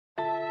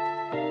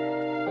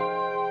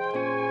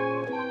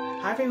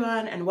Hi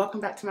everyone and welcome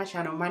back to my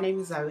channel. My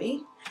name is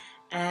Zoe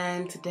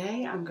and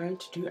today I'm going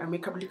to do a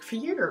makeup look for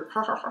you.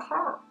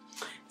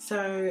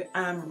 So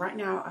right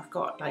now I've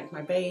got like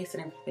my base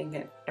and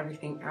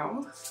everything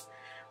else,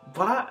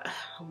 but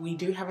we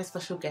do have a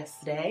special guest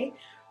today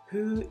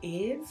who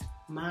is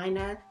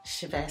meine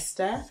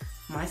Schwester,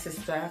 my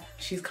sister.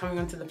 She's coming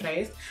onto the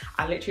place.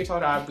 I literally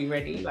told her I'd be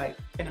ready like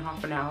in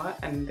half an hour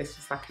and this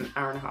was like an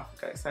hour and a half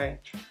ago, so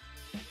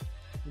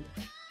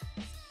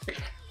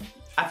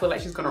I feel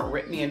like she's gonna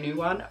rip me a new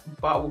one,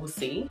 but we'll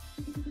see.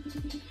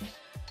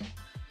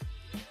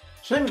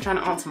 She's not even trying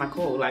to answer my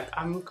call, like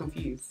I'm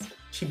confused.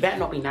 She better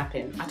not be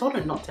napping. I told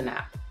her not to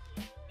nap,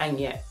 and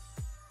yet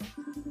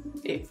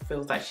it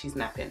feels like she's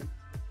napping.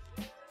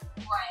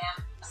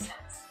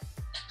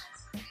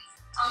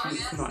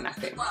 She's not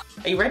napping.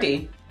 Are you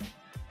ready?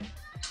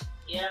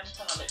 Yeah, I'm just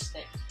on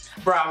lipstick.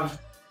 Bruv.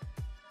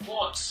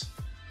 What?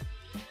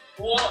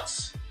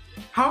 What?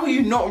 How are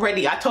you not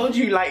ready? I told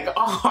you like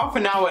half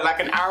an hour, like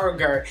an hour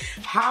ago.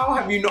 How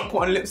have you not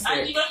put on lipstick?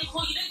 And you didn't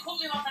call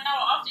me half an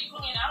hour after, you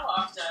called me an hour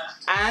after.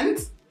 And?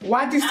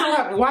 Why do you still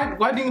have,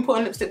 why didn't you put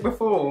on lipstick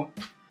before?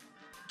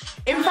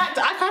 In fact,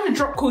 I kind of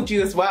drop called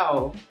you as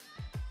well.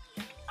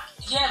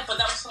 Yeah, but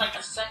that was for like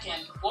a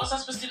second. What was I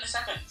supposed to do in a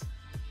second?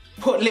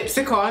 Put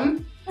lipstick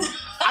on?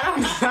 I don't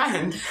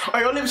understand. Are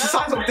your lips the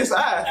size of this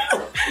earth?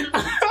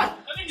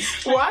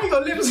 Why are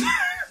your lips?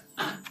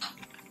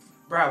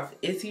 Bruv,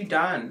 is you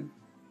done?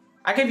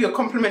 I gave you a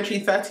complimentary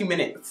 30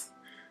 minutes.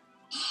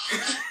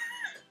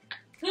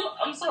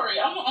 I'm sorry,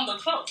 I'm not on the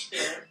clock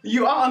here.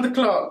 You are on the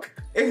clock.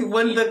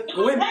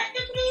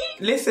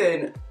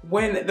 Listen,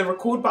 when the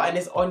record button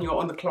is on, you're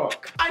on the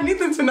clock. I need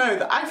them to know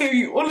that I gave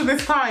you all of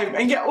this time,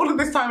 and yet all of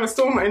this time is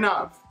still not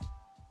enough.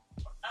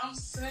 I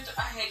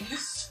hate you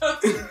so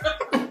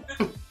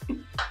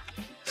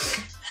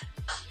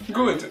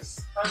Good.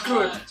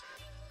 Good.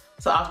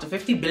 So after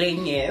 50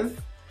 billion years,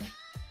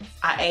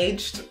 I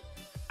aged,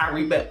 I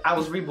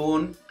was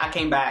reborn, I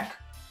came back,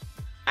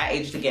 I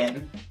aged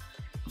again.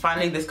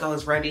 Finally this girl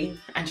is ready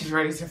and she's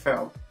ready to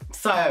film.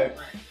 So,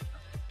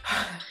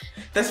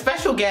 the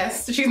special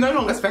guest, she's no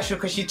longer special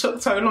because she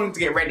took so long to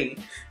get ready.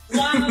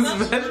 Wow,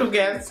 the special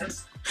guest.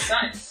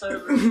 That is so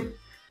rude.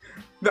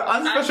 The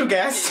unspecial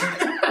guest.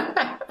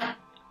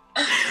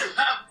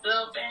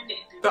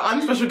 The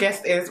unspecial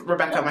guest is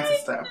Rebecca, my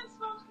sister.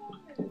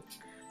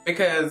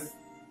 Because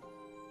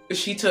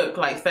she took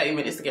like 30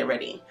 minutes to get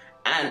ready.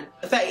 And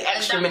 30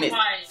 extra minutes.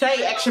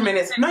 30 extra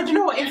minutes. No, do you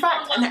know what? In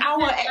fact, an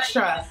hour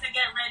extra.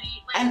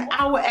 An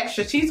hour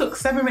extra. She took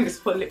 7 minutes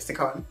to put lipstick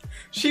on.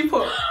 She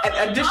put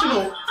an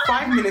additional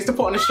 5 minutes to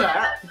put on a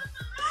shirt.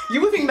 You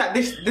would think that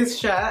this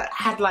shirt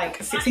had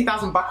like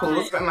 60,000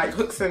 buckles and like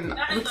hooks and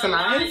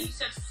eyes. You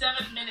said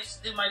 7 minutes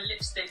to do my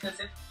lipstick. I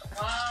said,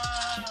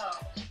 wow.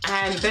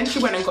 And then she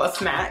went and got a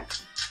snack.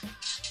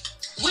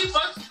 We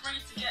both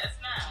agreed to get a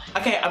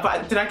snack. Okay,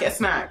 but did I get a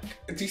snack?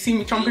 Do you see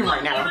me chomping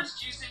right now? Orange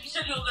juice and you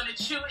said you were gonna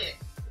chew it.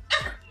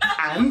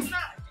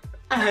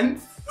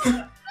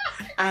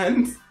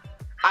 and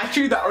I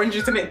chewed that orange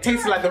juice and it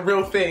tasted like the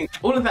real thing.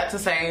 All of that to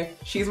say,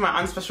 she's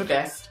my unspecial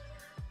guest.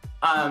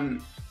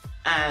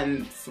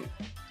 And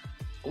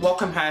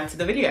welcome her to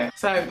the video.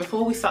 So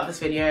before we start this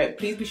video,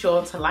 please be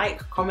sure to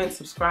like, comment,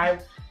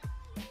 subscribe,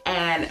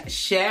 and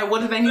share.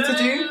 What do they need to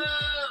do?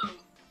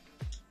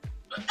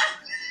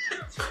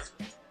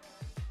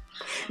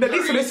 They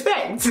need to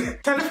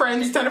respect. Tell a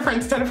friend, tell a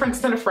friend, tell a friend,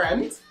 tell a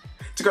friend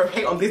to go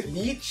hate on this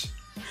beach.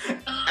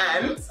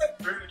 And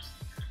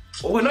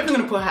we're not even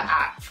gonna put her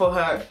at for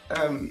her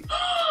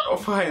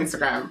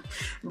Instagram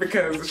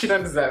because she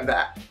don't deserve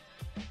that.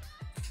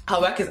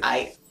 Her work is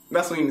aight.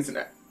 That's what you need to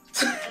know.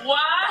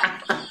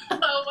 What?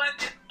 What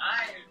is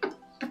aight?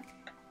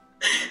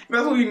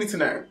 That's what you need to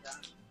know.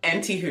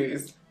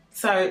 Anti-who's.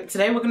 So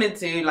today we're gonna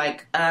do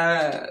like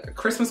a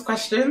Christmas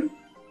question.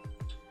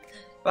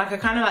 Like a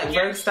kind of like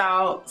Vogue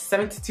style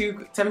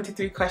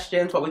 73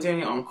 questions, but we're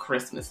doing it on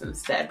Christmas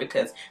instead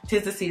because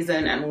 'tis the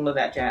season and all of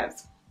that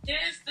jazz.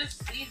 'Tis the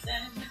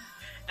season.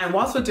 And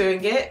whilst we're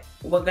doing it,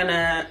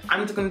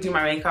 I'm just gonna do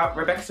my makeup.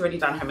 Rebecca's already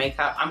done her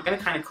makeup. I'm gonna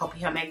kind of copy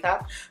her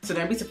makeup. So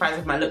don't be surprised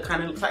if my look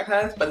kind of looks like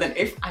hers. But then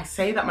if I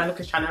say that my look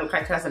is trying to look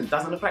like hers and it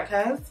doesn't look like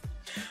hers,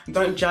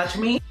 don't judge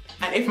me.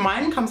 And if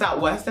mine comes out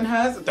worse than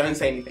hers, don't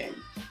say anything.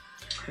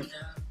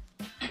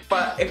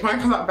 But if mine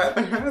comes out better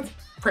than hers,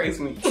 praise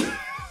me.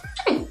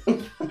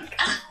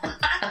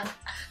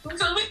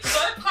 So we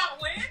both can't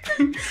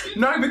win?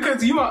 No,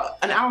 because you are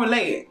an hour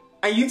late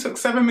and you took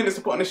 7 minutes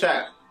to put on a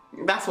shirt.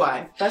 That's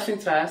why. First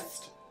things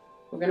first,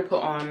 we're gonna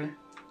put on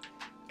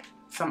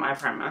some eye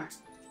primer.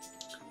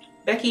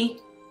 Becky,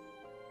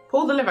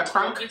 pull the lever,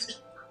 crunk.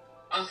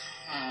 Oh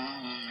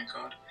my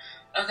god.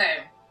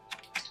 Okay.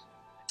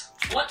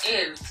 What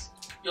is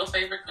your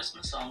favorite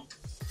Christmas song?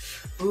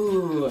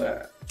 Ooh.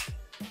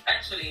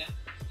 Actually,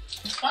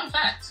 fun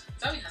fact,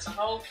 Zoe has a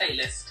whole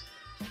playlist.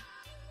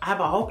 I have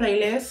a whole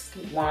playlist.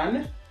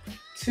 1,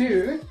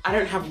 2. I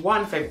don't have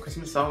one favorite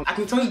Christmas song. I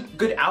can tell you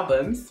good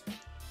albums.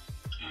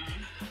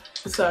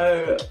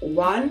 So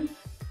 1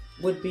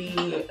 would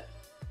be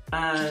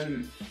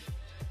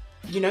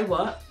You know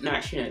what? No,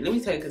 actually, no. Let me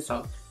tell you a good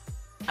song.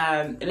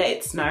 Let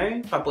It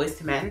Snow by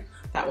Boyz II Men.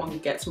 That one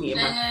gets me in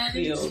my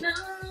feels. That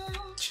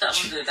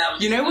was good. That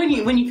was you know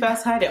when you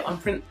first heard it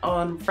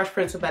on Fresh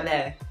Prince of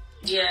Bel-Air?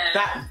 Yeah.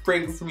 That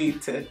brings me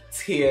to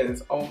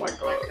tears. Oh my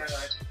god.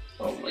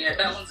 Oh my yeah, god.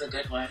 that one's a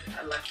good one.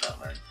 I like that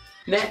one.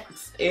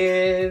 Next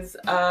is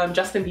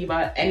Justin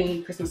Bieber.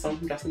 Any Christmas song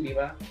from Justin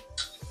Bieber.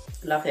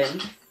 Love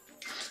him.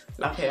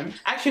 Love him.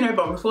 Actually, no,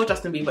 but before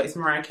Justin Bieber, it's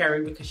Mariah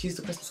Carey because she's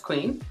the Christmas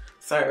queen.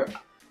 So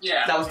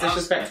yeah, that was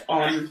disrespect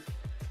on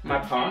my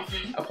part.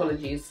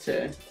 Apologies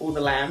to all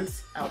the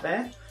lambs out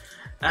there.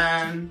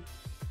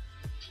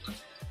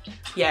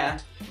 Yeah,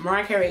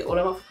 Mariah Carey, All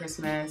I Want for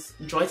Christmas,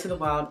 Joy to the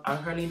World, Oh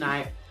Holy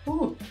Night.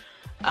 Ooh.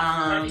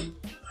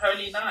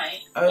 Holy Night?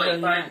 Oh, Wait,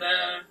 Holy Night.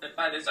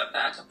 by the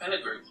a cappella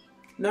group?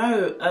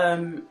 No,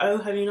 Oh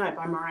Holy Night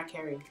by Mariah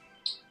Carey.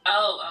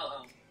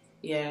 Oh.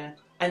 Yeah.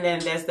 And then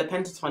there's the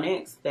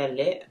Pentatonics, they're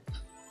lit.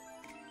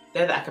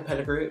 They're the a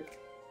cappella group.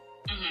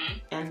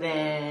 And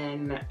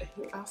then,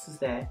 who else is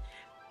there?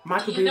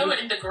 Michael Bublé. They were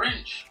in The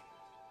Grinch.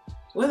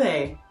 Were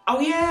they? Oh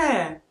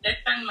yeah! They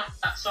sang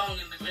that song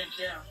in The Grinch,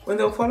 yeah. When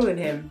they were following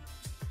him.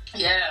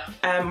 Yeah.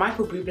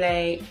 Michael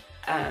Bublé,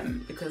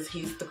 because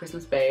he's the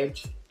Christmas babe.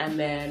 And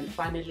then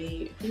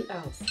finally, who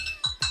else?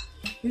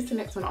 Who's the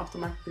next one after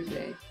Michael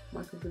Bublé?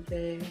 Michael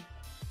Bublé.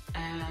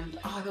 And,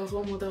 there was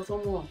one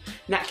more.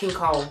 Nat King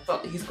Cole,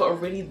 but he's got a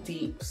really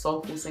deep,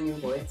 soulful singing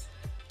voice.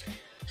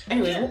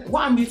 Anyway,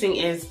 what I'm using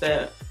is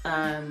the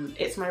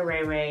It's My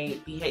Raye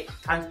Raye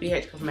times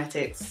BH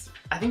Cosmetics.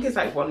 I think it's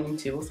like volume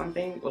 2 or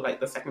something, or like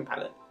the second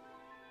palette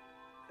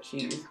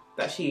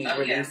that she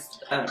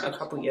released a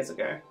couple years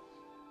ago.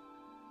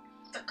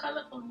 The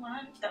colourful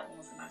one, that one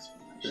was a nice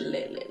one.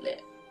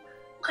 Lit.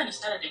 What kind of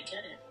style? I didn't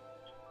get it.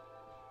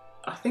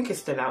 I think it's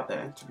still out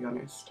there, to be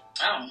honest.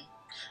 Oh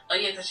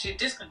yeah, because she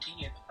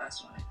discontinued the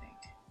first one, I think.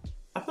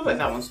 I feel like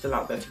that one's still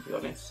out there, to be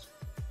honest.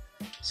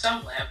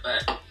 Somewhere,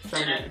 but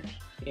somewhere.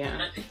 Yeah. I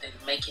don't think they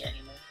can make it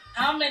anymore.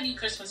 How many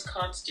Christmas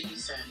cards do you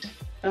send?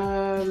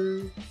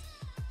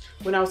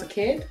 When I was a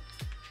kid,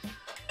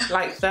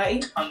 like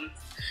 30.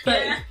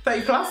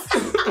 30 plus.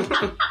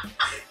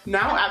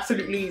 Now,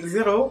 absolutely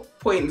 0.0.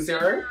 We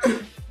don't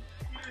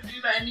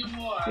do that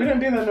anymore. We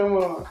don't do that no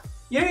more.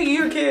 Yeah,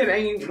 you're a kid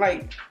and you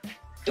like,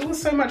 it was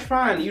so much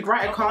fun. You'd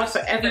write a card for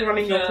everyone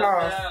in your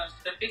class.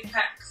 The big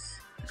packs.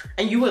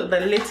 And you were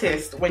the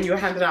littest when you were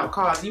handing out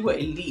cards. You were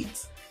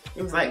elite.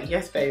 It was like,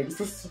 yes, babes,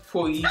 this is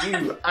for you.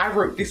 I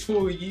wrote this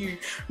for you.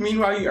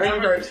 Meanwhile, you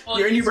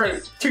only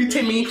wrote to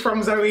Timmy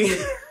from Zoe.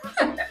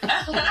 And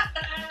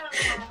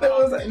it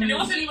wasn't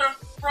even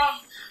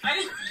from.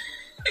 I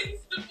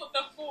used to put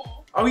the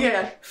 4. Oh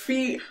yeah,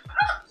 feet.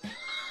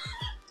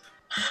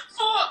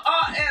 4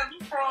 RM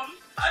from.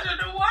 I don't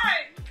know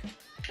why.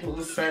 It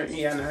was so,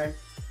 yeah, no.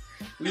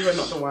 We were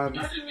not the ones.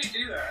 How did we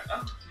do that?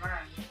 Oh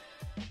man.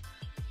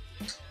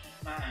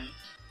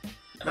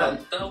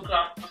 The whole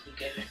class must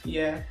get it.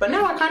 Yeah, but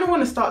now I kind of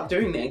want to start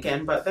doing it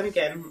again, but then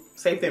again,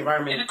 save the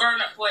environment. In a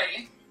grown-up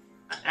way.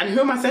 And who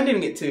am I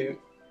sending it to?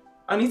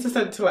 I need to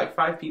send it to like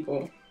 5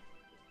 people.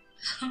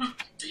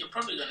 You're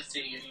probably going to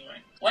see you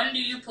anyway. When do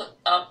you put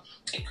up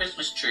a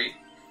Christmas tree?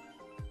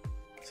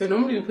 So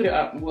normally we put it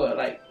up, what,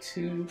 like at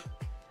the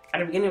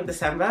beginning of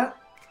December?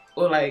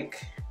 Or like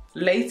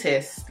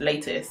latest,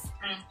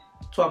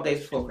 12 days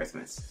before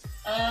Christmas.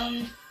 Are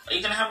you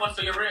going to have one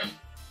for your room?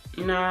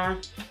 Nah.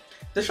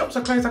 The shops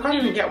are closed. I can't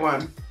even get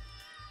one.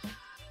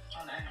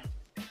 Oh, damn.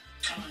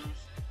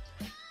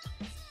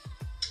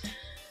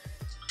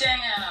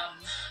 Damn.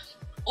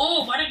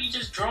 Oh, why don't you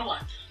just draw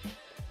one?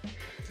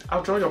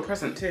 I'll draw your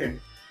present too.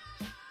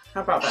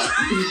 How about that?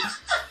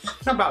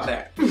 How about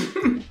that?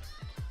 This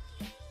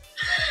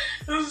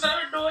is so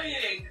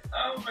annoying.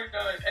 Oh my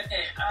god.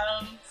 Okay,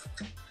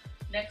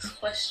 next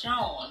question.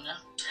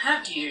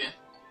 Have you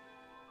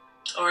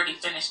already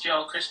finished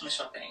your Christmas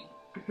shopping?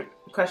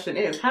 Question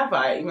is, have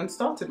I even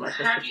started my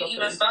Christmas shopping? Have you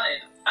even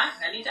started? I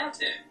highly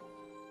doubt it.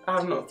 I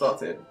have not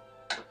started.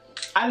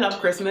 I love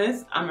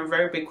Christmas. I'm a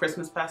very big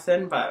Christmas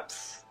person, but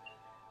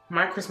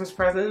my Christmas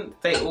presents,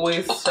 they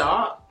always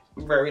start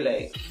very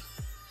late.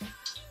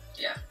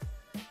 Yeah.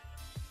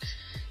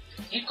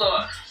 You've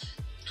got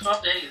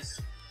 12 days.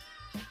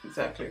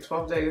 Exactly,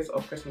 12 days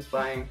of Christmas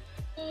buying.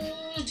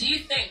 Do you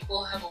think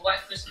we'll have a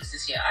white Christmas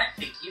this year? I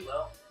think you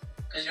will,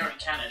 because you're in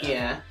Canada.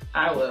 Yeah,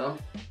 I will.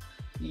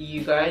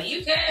 You guys?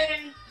 You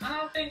can.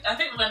 I think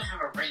we're gonna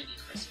have a rainy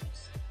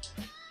Christmas.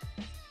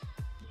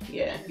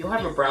 Yeah, you'll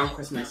have a brown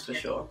Christmas for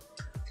sure.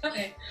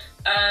 Okay.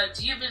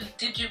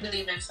 Did you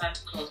believe in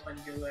Santa Claus when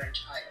you were a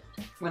child?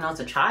 When I was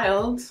a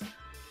child?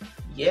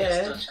 Yeah. You're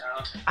still a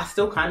child. I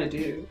still kind of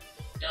do.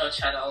 You're a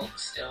child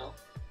still.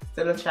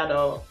 Still a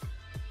child.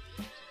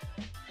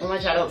 All my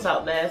child's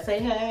out there, say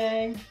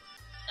hey.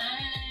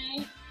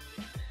 Hey.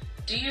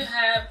 Do you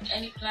have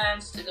any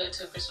plans to go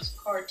to a Christmas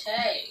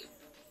party?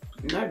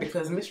 No,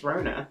 because Miss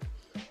Rona.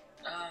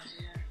 Yeah.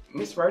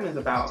 Miss Rona's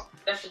about.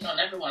 Definitely on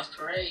everyone's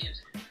parade.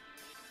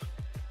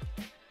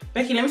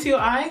 Becky, let me see your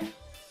eye.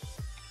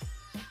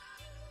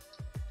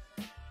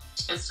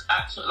 It's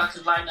actually like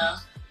a liner.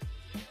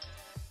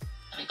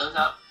 goes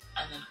up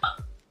and then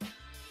up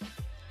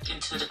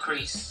into the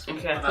crease.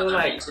 Okay,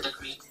 into the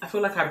crease. I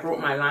feel like I brought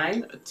my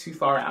line too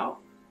far out.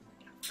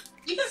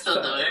 You can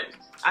still do it.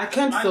 I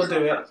can still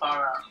do it.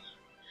 Far out.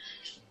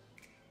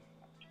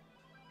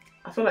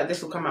 I feel like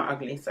this will come out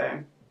ugly,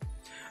 so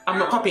I'm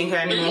not copying her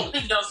anymore.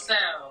 Believe in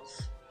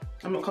yourself.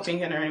 I'm not copying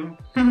her anymore.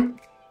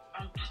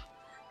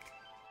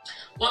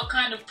 What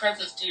kind of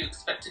presents do you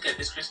expect to get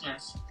this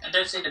Christmas? And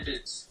don't say the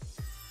boots.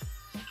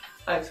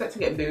 I expect to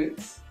get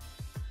boots.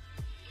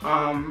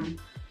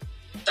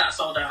 That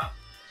sold out.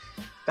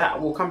 That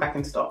will come back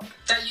in stock.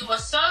 That you were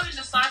so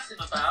indecisive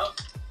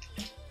about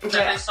that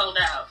they sold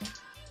out.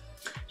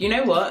 You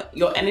know what?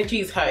 Your energy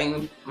is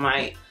hurting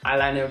my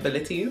eyeliner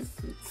abilities.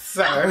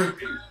 So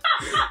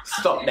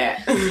stop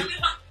that. Hold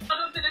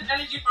on to this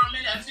energy for a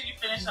minute until you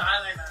finish the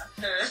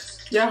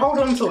eyeliner. Yeah, hold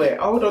on to it.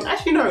 Hold on.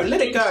 Actually, no.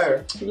 Let it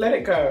go. Let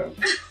it go.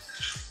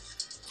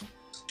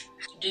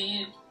 Do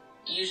you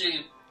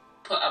usually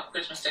put up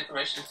Christmas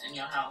decorations in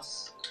your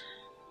house?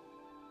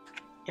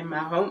 In my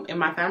home, in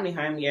my family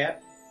home, yeah.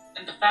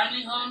 In the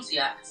family homes,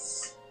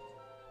 yes.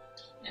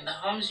 In the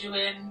homes you're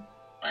in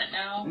right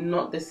now?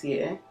 Not this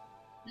year.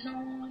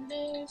 No,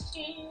 this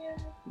year.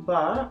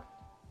 But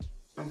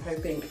I'm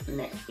hoping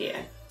next year.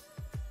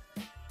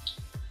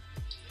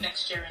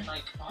 Next year in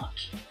like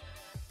March?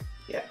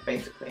 Yeah,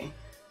 basically.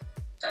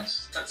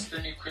 That's the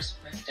new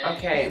Christmas day.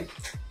 Okay,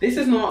 this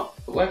is not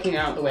working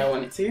out the way I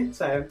want it to,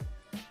 so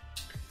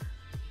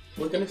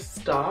we're gonna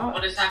start.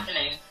 What is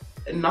happening?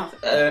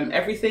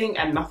 Everything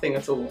and nothing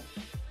at all.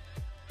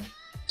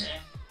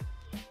 Damn.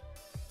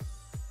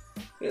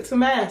 It's a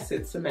mess.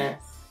 It's a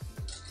mess.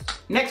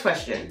 Next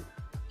question.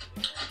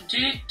 Do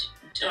you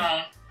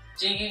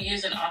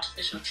use an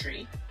artificial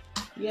tree?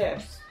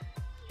 Yes.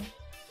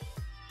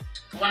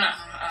 The one at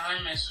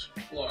home is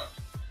what?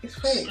 It's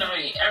fake.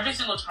 Snowy. Every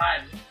single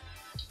time.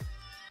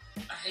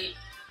 I hate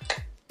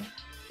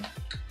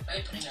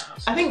putting it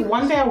out. I think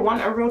one day I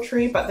want a real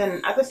tree, but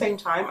then at the same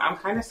time, I'm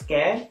kind of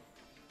scared.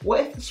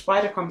 What if the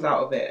spider comes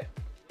out of it?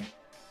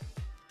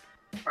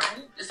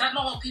 Right? Is that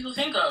not what people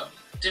think of?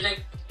 Do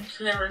they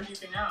clear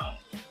everything out?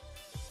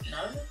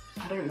 No?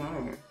 I don't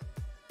know.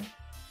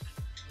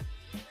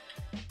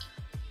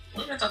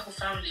 What if there's a whole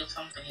family of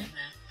something in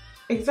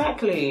there?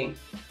 Exactly.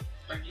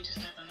 Like, you just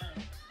never know.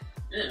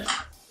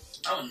 Ugh.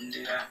 I wouldn't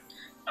do that.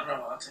 I'd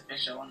rather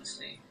artificial,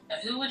 honestly.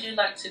 Who would you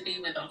like to be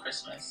with on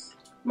Christmas?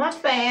 My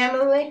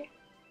family.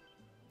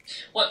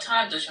 What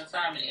time does your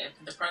family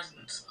open the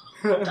presents?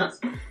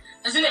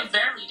 Hasn't it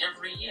varied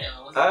every year?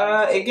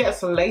 It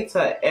gets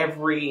later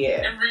every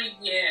year. Every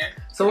year.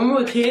 So when we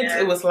were kids,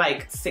 it was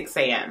like 6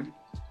 a.m.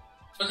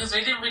 Because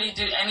we didn't really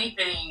do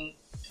anything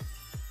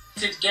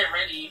to get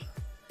ready.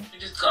 We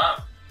just got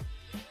up.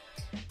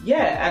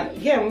 Yeah, and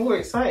yeah, we were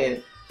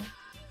excited.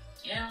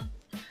 Yeah.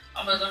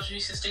 Oh my gosh, we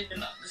used to sleep in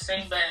the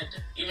same bed,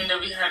 even though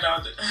we had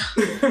our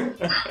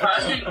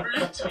private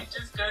rooms. We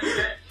just go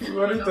there. We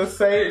wanted to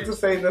say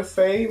the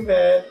same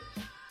bed.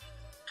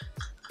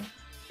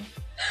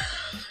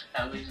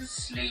 And we just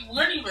sleep. We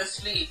wouldn't even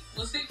sleep.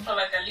 We'll sleep for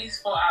like at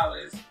least 4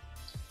 hours.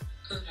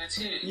 Because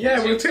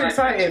we're too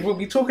excited. We'll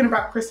be talking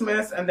about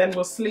Christmas and then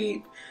we'll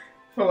sleep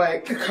for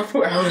like a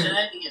couple hours. You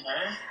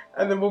know?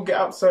 And then we'll get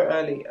up so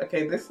early.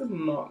 Okay, this is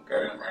not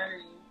good.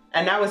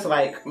 And now it's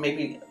like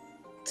maybe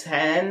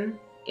 10,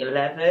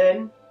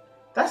 11.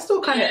 That's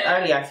still kind of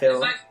early, I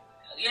feel.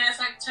 It's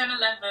like 10,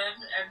 11,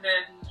 and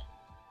then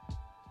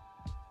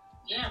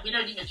we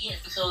don't even eat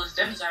until it's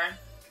dinner time.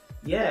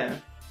 Yeah.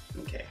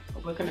 Okay,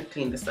 we're gonna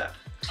clean this up.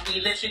 We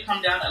literally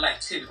come down at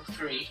like 2 or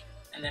 3,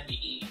 and then we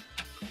eat.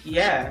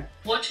 Yeah.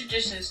 What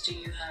traditions do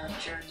you have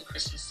during the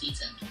Christmas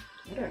season?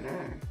 I don't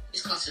know.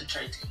 He's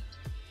concentrating.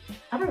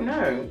 I don't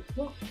know.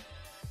 What?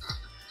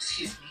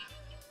 Excuse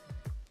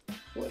me.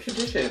 What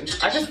tradition?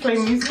 I just play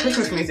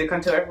Christmas music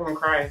until everyone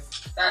cries.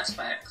 That's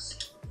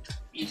facts.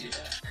 You do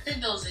that. I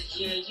think there was a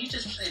year you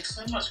just played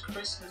so much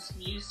Christmas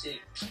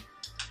music.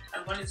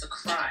 I wanted to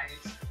cry.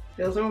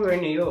 It was when we were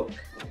in New York.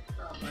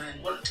 Oh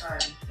man, what a time.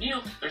 New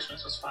York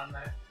Christmas was fun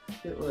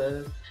though. It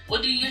was.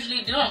 What do you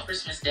usually do on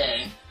Christmas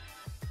Day?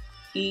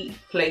 Eat,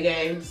 play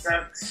games.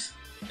 Drugs,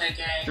 play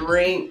games.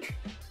 Drink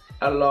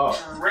a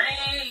lot.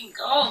 Drink!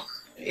 Oh!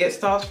 It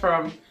starts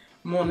from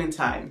morning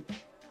time.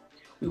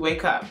 We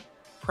wake up,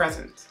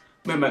 presents,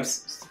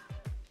 mimosas.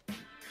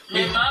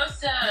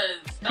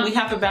 Mimosas! We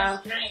have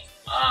about...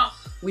 Oh.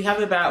 We have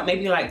about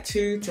maybe like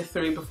 2 to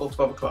 3 before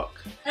 12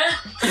 o'clock.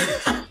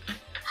 That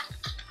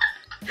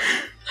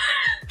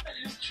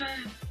is true.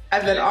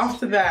 And then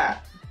after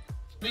that...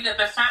 We get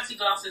the fancy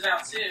glasses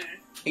out too.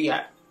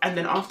 Yeah. And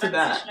then after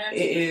that, it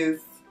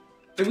is...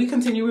 Do we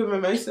continue with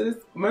mimosas?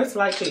 Most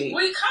likely.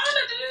 We kind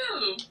of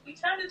do. We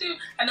kind of do.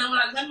 And then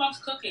like when mom's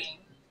cooking,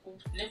 we'll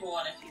nibble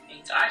on a few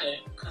things. I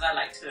don't, because I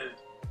like to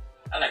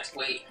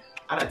wait.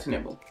 I like to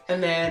nibble.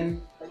 And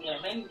then... But yeah,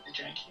 mainly the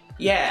drinking.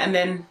 Yeah, and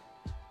then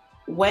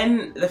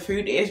when the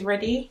food is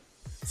ready,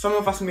 some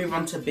of us move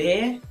on to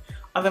beer.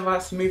 Other of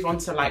us move on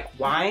to like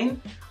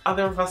wine.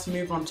 Other of us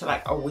move on to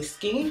like a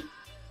whiskey.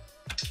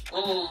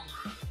 Ooh.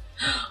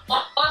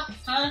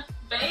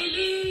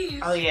 Baileys!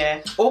 Oh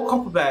yeah. Or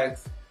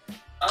Copperbergs.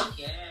 Oh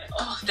yeah.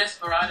 Oh,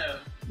 Desperado.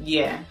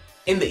 Yeah.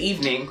 In the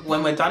evening,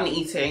 when we're done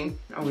eating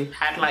and we've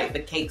had like the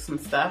cakes and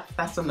stuff,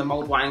 that's when the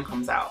mulled wine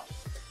comes out.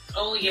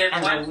 Oh yeah,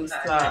 and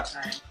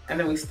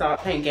then we start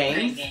playing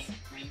games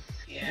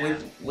yeah.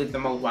 with the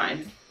mulled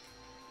wine.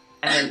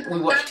 And then we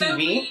watch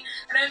TV.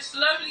 And then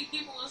slowly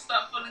people will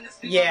start falling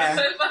asleep yeah. on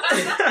the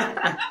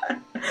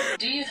sofa.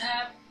 Do you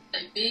have a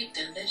big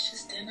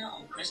delicious dinner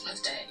on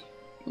Christmas Day?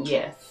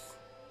 Yes.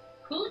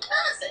 Who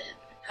doesn't?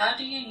 How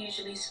do you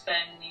usually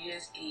spend New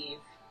Year's Eve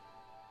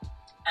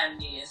and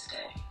New Year's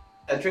Day?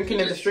 Drinking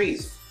in the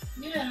streets.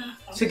 Yeah.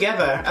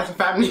 Together as a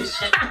family.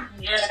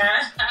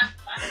 Yeah.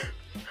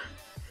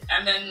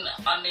 And then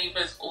our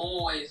neighbours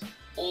always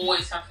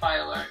have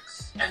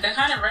fireworks. And they're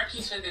kind of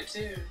reckless with it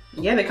too.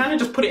 Yeah, they kind of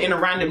just put it in a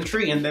random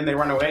tree and then they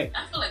run away.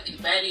 I feel like they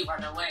barely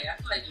run away. I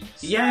feel like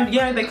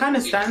yeah, they kind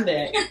of stand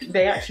there.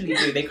 They actually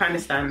do. They kind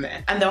of stand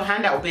there. And they'll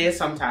hand out beer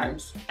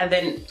sometimes. And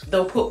then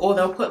they'll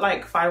put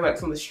like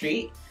fireworks on the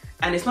street.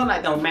 And it's not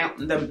like they'll mount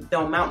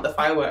the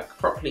firework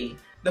properly.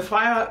 The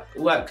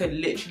firework could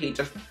literally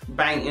just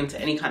bang into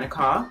any kind of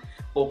car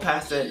or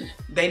person.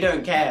 They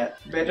don't care.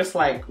 They're just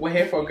like, we're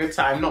here for a good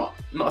time, not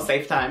a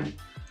safe time.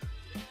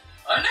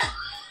 Oh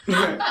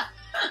no. Not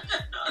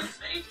a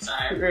safe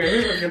time. We're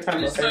here for a good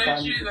time, not a safe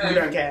time. We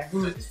don't care.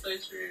 It's so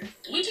true.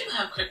 We do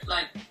have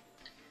like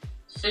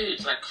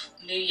food, like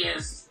New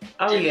Year's.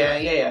 Oh dinner.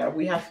 yeah.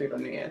 We have food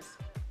on New Year's.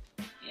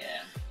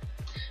 Yeah.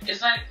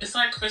 It's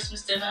like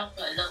Christmas dinner,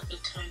 but a little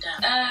bit toned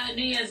down.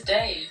 New Year's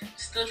Day,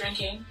 still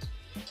drinking.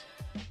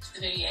 It's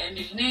the New Year,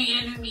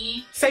 new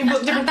me. Same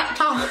book, different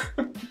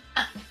chapter.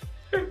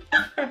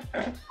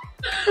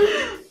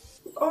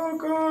 Oh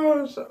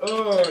gosh.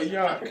 Oh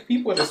yuck.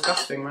 People are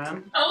disgusting,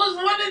 man. I was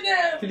one of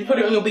them. Did you put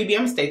it on your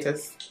BBM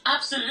status?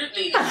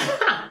 Absolutely.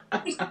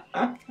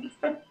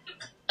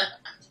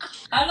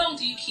 How long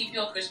do you keep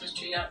your Christmas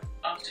tree up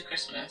after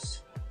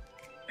Christmas?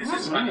 This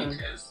is funny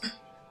because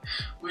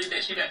we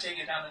literally don't take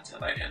it down until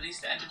like at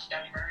least the end of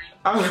January.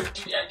 Oh.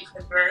 Maybe early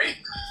February.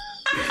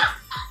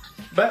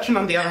 Bertrand,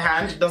 on the other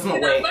hand, does not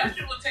wait.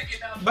 Bertrand will take it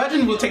down.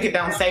 Bertrand will take it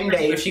down same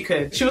day if she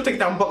could. She will take it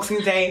down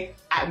Boxing Day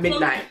at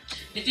midnight.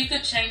 If you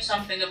could change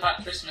something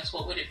about Christmas,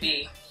 what would it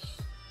be?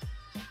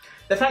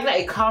 The fact that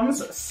it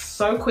comes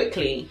so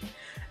quickly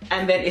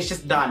and then it's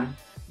just done.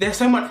 There's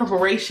so much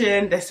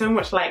preparation. There's so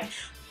much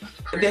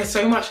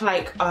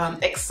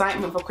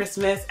excitement for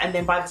Christmas, and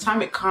then by the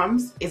time it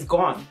comes, it's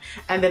gone.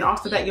 And then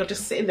after that, you're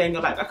just sitting there and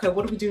you're like, okay,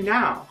 what do we do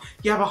now?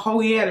 You have a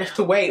whole year left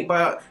to wait,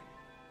 but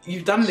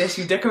you've done this,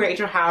 you decorated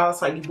your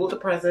house, like you bought the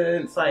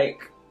presents,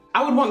 like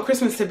I would want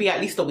Christmas to be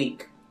at least a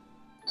week.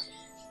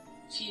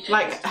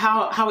 Like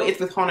how it is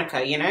with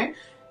Hanukkah, you know?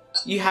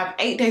 You have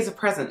 8 days of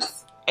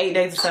presents, 8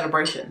 days of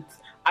celebrations.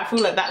 I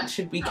feel like that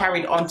should be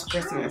carried on to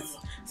Christmas.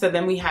 So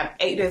then we have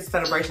 8 days of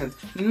celebrations.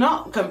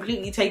 Not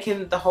completely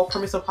taking the whole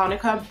premise of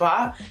Hanukkah,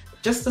 but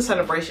just the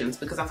celebrations,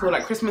 because I feel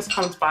like Christmas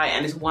comes by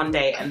and it's one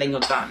day and then you're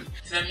done.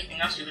 Is there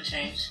anything else you would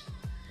change?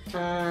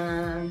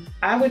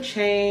 I would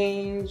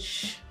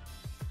change...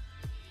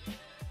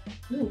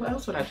 Ooh, what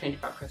else would I change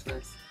about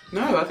Christmas?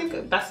 No, I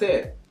think that's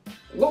it.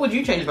 What would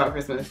you change about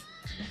Christmas?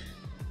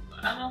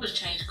 I would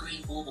change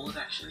green baubles,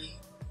 actually.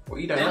 Well,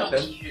 you don't like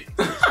them. Cute.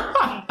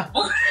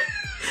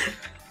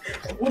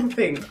 One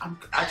thing,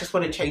 I just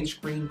want to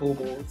change green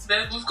baubles.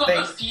 We've got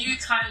a few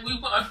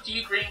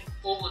green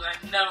baubles. I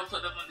never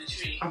put them on the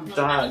tree. I'm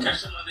done. Never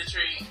catch them on the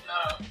tree.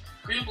 No,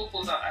 green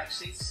baubles are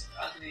actually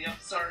ugly. I'm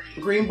sorry.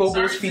 Green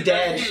baubles be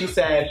dead, she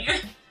said.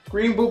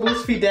 Green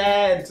baubles be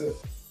dead.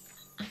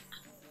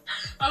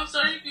 I'm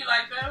sorry if you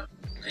like them.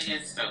 But yeah,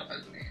 it's so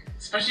ugly.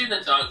 Especially the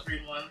dark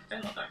green ones.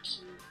 They're not that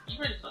cute. You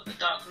already got the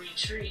dark green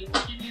tree.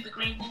 What do you need the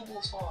green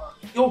baubles for?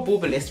 You're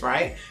baubleless,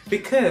 right?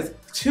 Because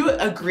to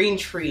a green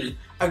tree,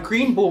 a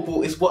green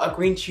bauble is what a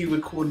green tree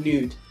would call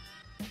nude.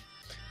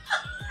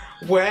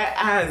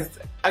 Whereas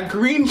a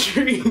green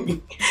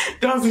tree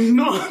does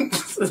not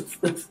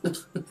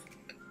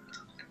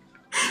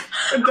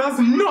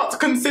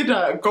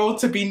consider gold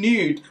to be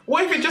nude.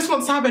 What if it just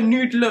wants to have a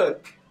nude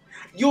look?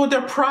 You're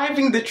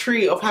depriving the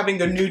tree of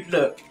having a nude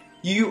look.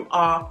 You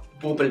are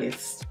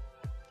baubleless.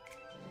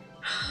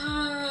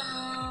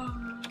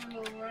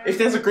 If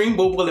there's a green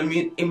bauble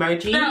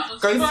emoji,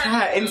 go to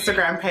her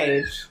Instagram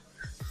page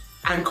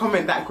and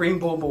comment that green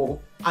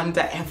bauble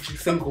under every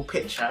single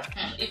picture.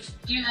 If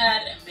you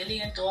had $1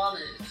 million, for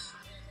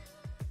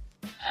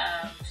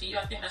you,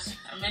 I think that's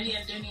 $1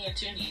 million loony and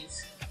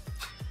toonies.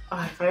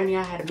 Oh, if only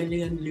I had $1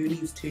 million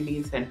loonies,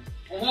 toonies, then.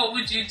 What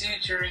would you do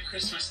during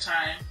Christmas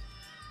time?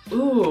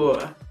 Ooh,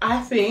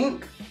 I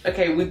think,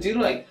 okay, we'd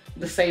do like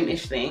the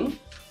same-ish thing.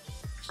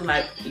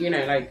 Like, you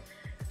know, like,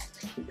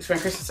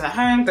 spend Christmas at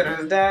home, da da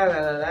da da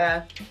da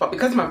da. But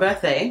because of my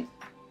birthday,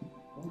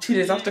 2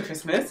 days after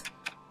Christmas,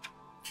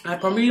 I'd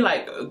probably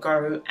like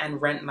go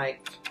and rent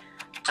like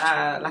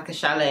a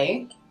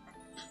chalet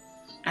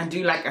and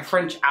do like a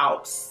French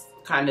Alps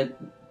kind of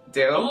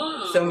deal.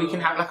 Ooh. So we can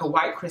have like a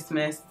white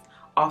Christmas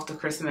after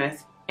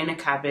Christmas in a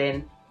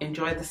cabin,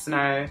 enjoy the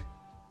snow.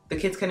 The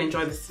kids can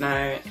enjoy the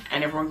snow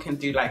and everyone can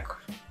do like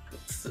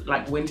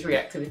like wintry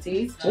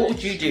activities. What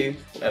would you do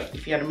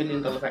if you had $1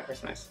 million at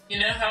Christmas? You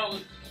know how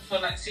for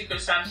like Secret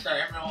Santa,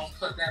 everyone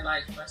put their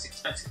like most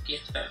expensive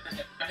gift that they're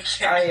never gonna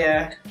get. Oh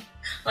yeah.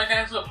 Like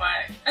I put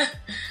my.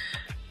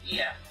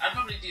 Yeah, I'd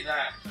probably do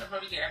that. I'd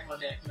probably get everyone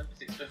their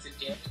most expensive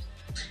gift.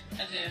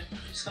 Okay, I'm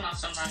just gonna ask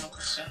some random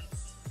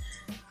questions.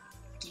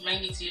 You may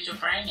need to use your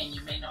brain and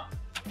you may not.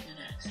 Who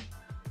knows?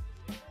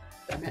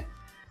 Damn it.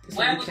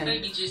 Where was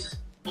baby Jesus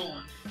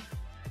born?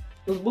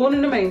 He was born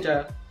in a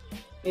manger.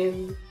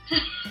 In.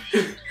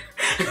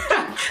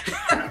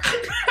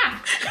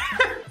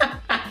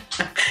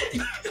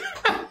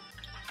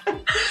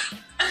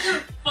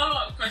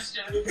 Follow-up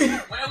question.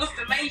 Where was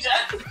the manger?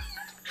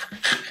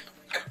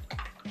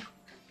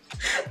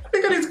 I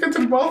think I need to go to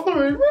the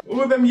bathroom.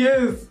 All them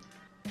years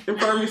in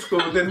primary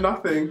school did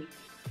nothing.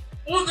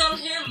 All them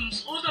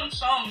hymns, all them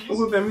songs.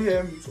 All them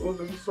hymns, all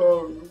them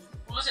songs.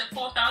 What was it,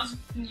 4,000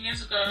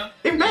 years ago?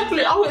 In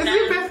Bethlehem. Oh, it's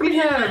in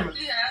Bethlehem.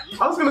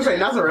 I was gonna say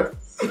Nazareth.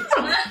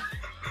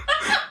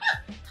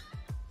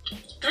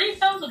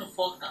 3,000 or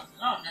 4,000?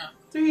 Oh no.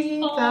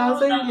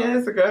 3,000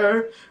 years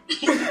ago.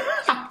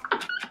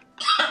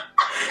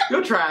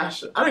 You're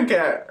trash. I don't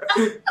care.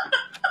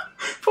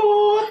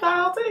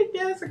 4,000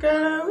 years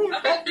ago. I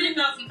think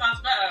 3,000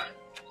 sounds better.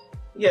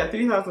 Yeah,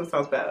 3,000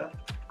 sounds better.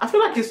 I feel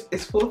like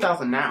it's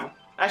 4,000 now.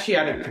 Actually,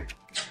 I don't know.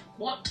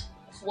 What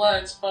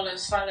words follow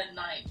Silent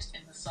Night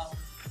in the song?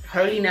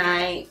 Holy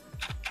Night.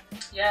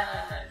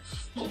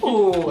 Yes.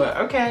 Ooh,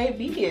 okay,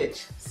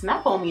 bitch.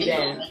 Snap on me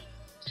then.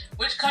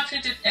 Which country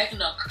did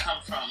eggnog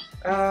come from?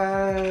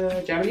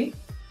 Germany.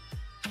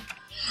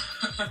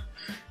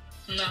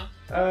 No.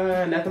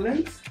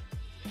 Netherlands.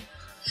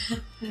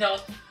 No.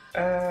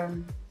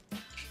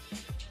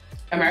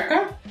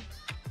 America.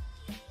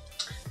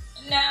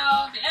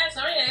 No, the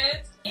answer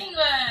is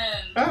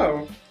England.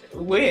 Oh,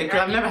 weird,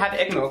 because I've never had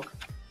eggnog.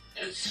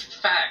 It's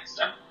facts.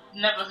 I've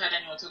never heard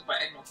anyone talk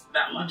about eggnog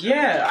that much.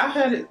 Yeah, I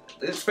heard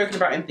it spoken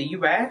about in the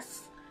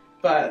US,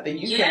 but the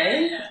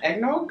UK,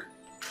 eggnog,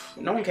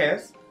 no one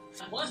cares.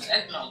 What's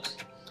eggnog?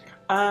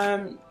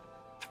 I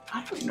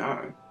don't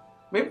know.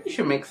 Maybe we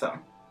should make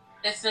some.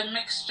 It's a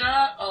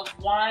mixture of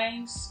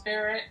wine,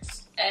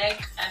 spirits,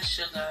 egg, and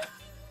sugar.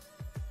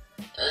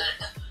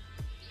 Ugh.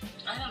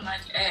 I don't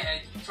like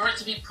egg. For it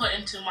to be put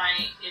into my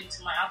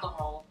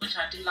alcohol, which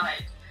I do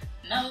like.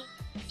 No.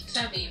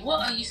 Tell me,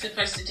 what are you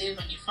supposed to do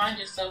when you find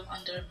yourself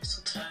under a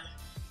mistletoe?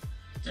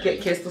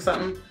 Get kissed or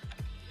something?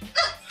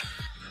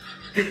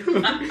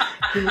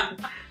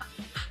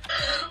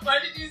 Why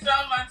did you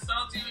sound like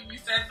salty when you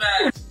said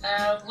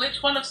that?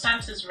 Which one of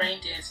Santa's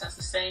reindeers has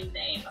the same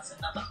name as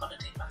another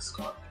holiday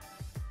mascot?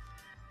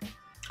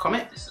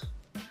 Comet?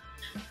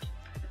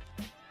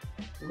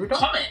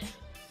 Rudolph? Comet?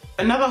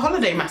 Another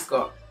holiday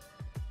mascot?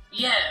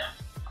 Yeah.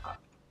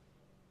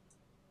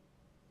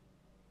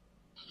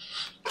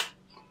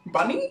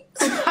 Bunny?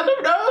 I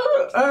don't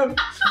know.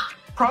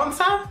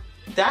 Prancer?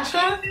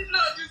 Dasher? Did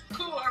not just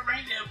call a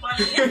reindeer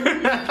bunny.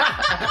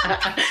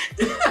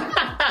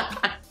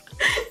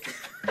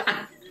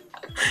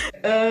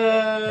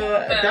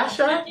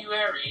 Dasher?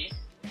 February.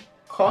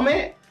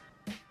 Comet?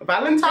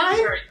 Valentine?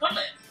 February.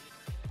 Comet.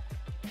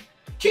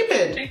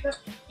 Cupid?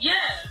 Yeah.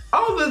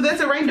 Oh,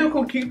 there's a reindeer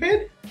called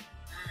Cupid?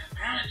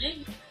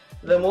 Apparently.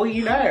 The more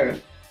you know.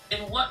 In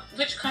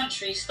which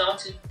country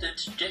started the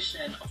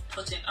tradition of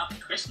putting up a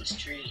Christmas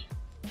tree?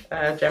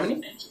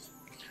 Germany?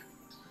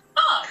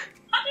 Oh,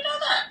 how do you know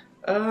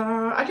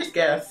that? I just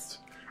guessed.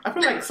 I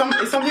feel like it's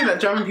something that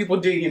German people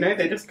do, you know?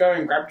 They just go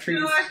and grab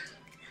trees.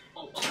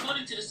 Oh,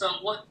 according to the song,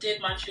 what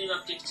did my true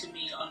love give to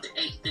me on the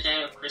 8th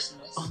day of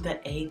Christmas? On the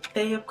 8th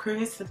day of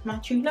Christmas, my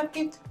true love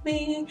gave to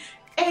me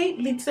 8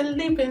 leaps a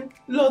leaping,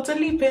 loads of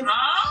leaping.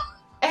 Huh?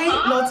 8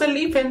 loads of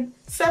leaping,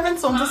 7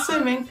 swans a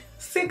swimming,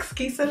 6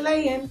 geese a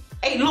laying.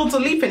 8 loads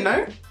of leaping,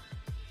 no?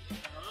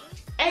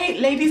 8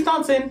 ladies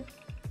dancing.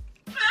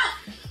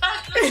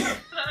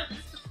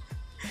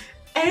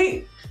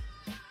 8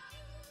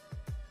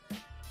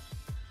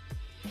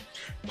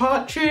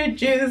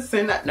 partridges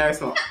in that. No, it's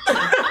not.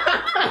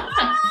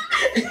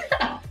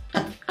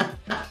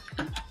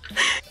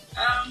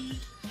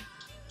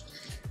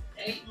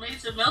 8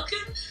 maids of milking?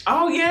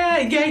 Oh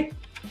yeah.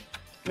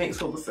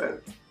 Makes all the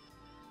sense.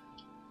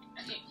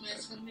 8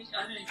 maids of milking?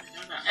 I don't even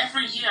know that.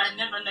 Every year I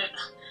never know.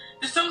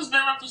 The song's been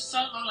around for so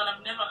long and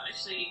I've never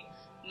actually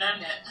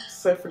known it.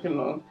 So freaking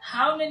long.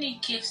 How many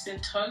gifts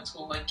in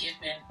total were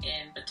given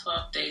in the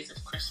 12 Days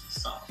of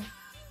Christmas song?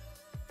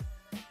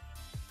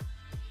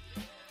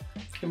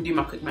 Let me do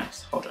my quick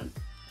maths. Hold on.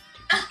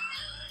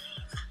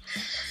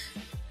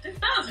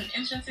 That was an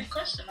interesting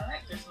question. I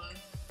like this one.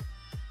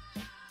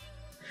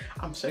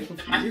 I'm so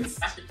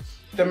confused.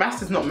 The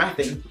maths is not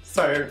mathing.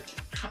 So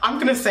I'm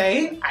going to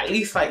say at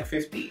least like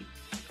 50.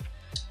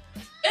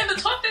 In the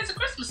 12 Days of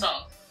Christmas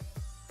song?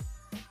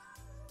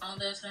 On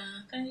the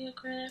 10th day of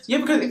Christmas. Yeah,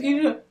 because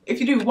if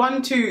you do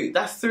 1, 2,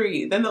 that's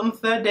 3. Then on the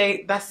 3rd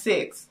day, that's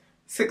 6.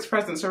 6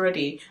 presents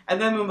already.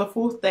 And then on the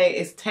 4th day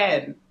is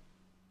 10.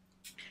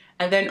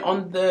 And then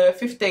on the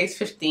 5th day is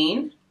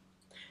 15.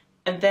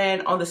 And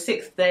then on the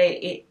 6th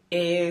day, it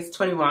is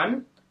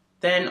 21.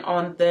 Then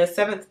on the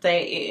 7th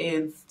day, it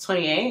is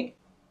 28.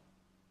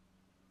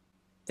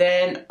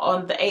 Then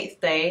on the 8th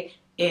day,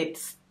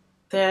 it's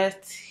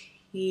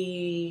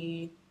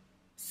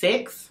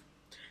 36.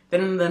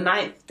 Then on the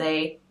 9th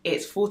day,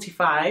 it's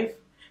 45.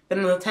 Then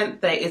on the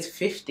 10th day, it's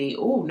 50.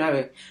 Oh,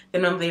 no.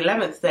 Then on the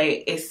 11th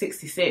day, it's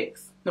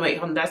 66. No, wait,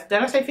 hold on. Did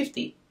I say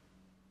 50?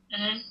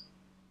 Mm-hmm.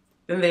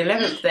 Then the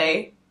 11th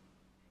day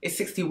is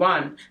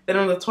 61. Then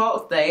on the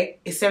 12th day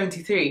is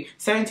 73.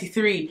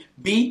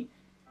 73B.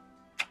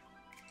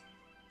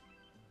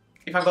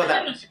 If I got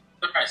that. It's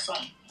the right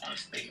song,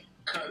 honestly,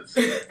 because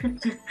they're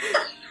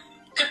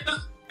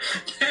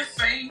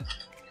saying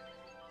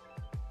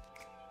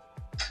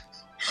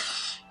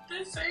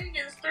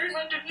it's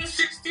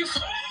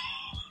 364.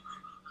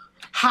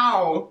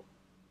 How?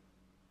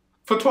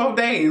 For 12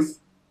 days?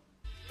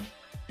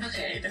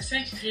 Okay, they're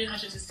saying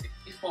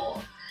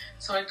 364.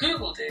 So I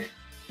googled it.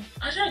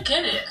 I don't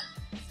get it.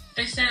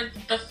 They said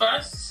the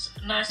first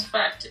nice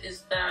fact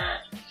is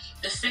that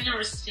the singer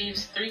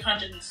receives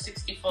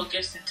 364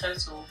 gifts in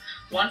total,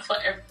 one for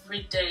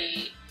every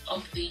day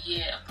of the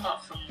year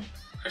apart from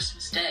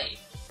Christmas Day.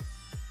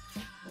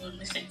 We're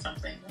missing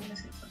something.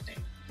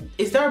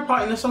 Is there a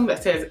part in the song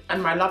that says,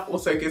 and my love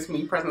also gives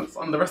me presents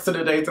on the rest of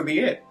the days of the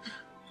year?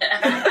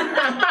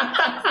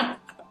 I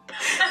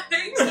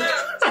think so.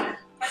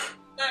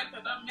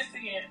 But I'm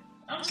missing it.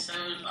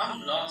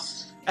 I'm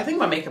lost. I think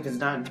my makeup is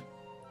done.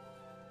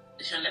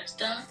 Is your lips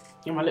done?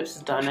 Yeah, my lips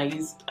is done. I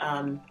used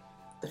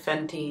the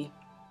Fenty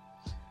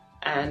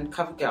and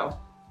Covergirl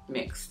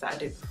mix that I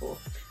did before.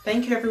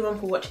 Thank you everyone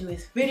for watching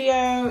this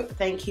video.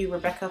 Thank you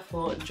Rebecca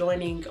for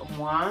joining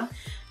moi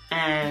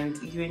and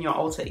you and your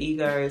alter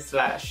ego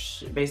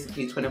slash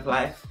basically twin of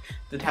life,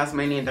 the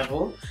Tasmanian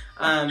devil.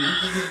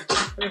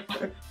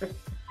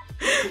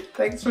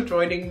 Thanks for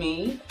joining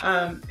me.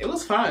 It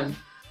was fun.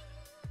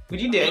 Would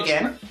you do it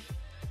again?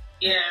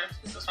 Yeah,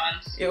 this was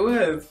fun. It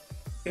was.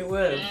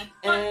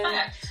 Fun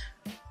fact.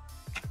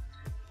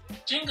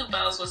 Jingle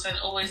Bells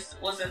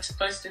wasn't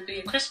supposed to be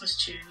a Christmas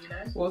tune, you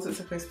know? What was it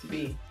supposed to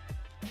be?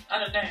 I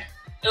don't know.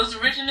 It was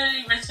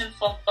originally written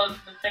for the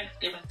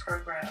Thanksgiving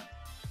program.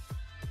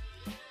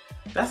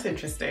 That's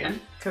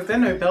interesting, because there are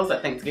no bells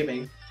at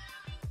Thanksgiving.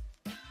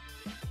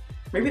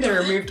 Maybe they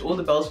removed all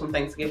the bells from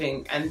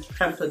Thanksgiving and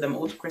transferred them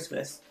all to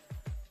Christmas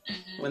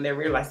when they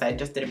realized that it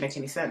just didn't make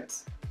any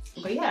sense.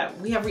 But yeah,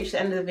 we have reached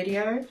the end of the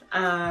video.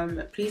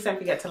 Please don't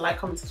forget to like,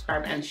 comment,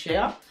 subscribe, and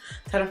share.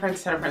 Tell a friend,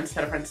 tell a friend,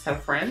 tell a friend, tell a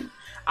friend.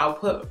 I'll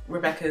put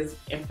Rebecca's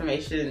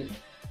information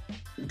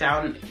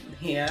down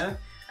here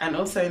and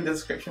also in the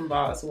description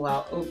bar as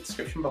well,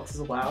 description box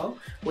as well,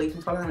 where you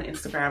can follow her on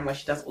Instagram where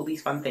she does all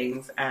these fun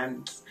things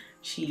and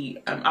she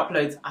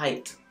uploads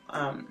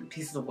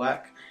pieces of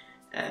work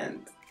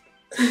and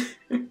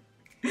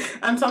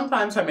and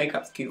sometimes her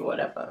makeup's cute or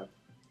whatever.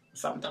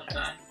 Sometimes.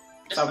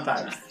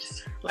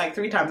 Like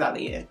 3 times out of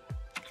the year.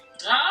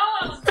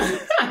 Oh!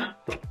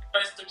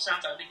 First 3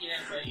 times out of the year.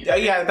 But you know.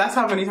 Yeah, that's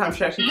how many times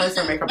she actually posts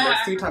her makeup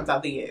looks, 2 times out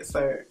of the year.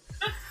 So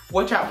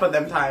watch out for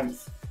them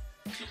times.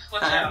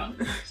 Watch out.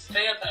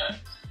 Stay alert.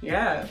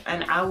 Yeah,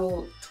 and I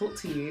will talk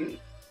to you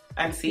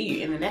and see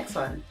you in the next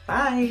one.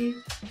 Bye.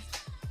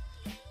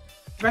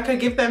 Rebecca,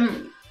 give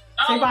them.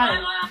 Say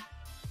bye.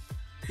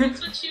 Bye.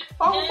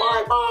 Oh,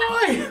 bye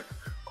bye.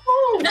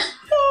 Oh, bye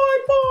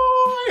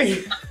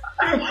bye.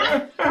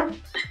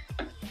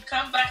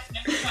 Come back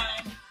next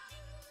time.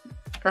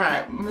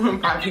 Alright,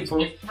 bye people.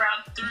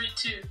 Round 2,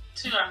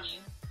 I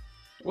mean.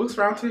 What's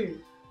round 2?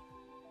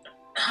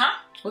 Huh?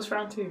 What's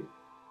round 2?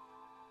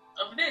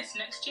 Of this,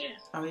 next year.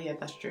 Oh yeah,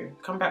 that's true.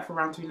 Come back for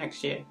round 2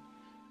 next year.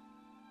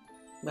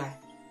 Bye.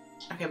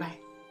 Okay, bye.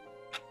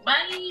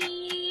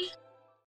 Bye.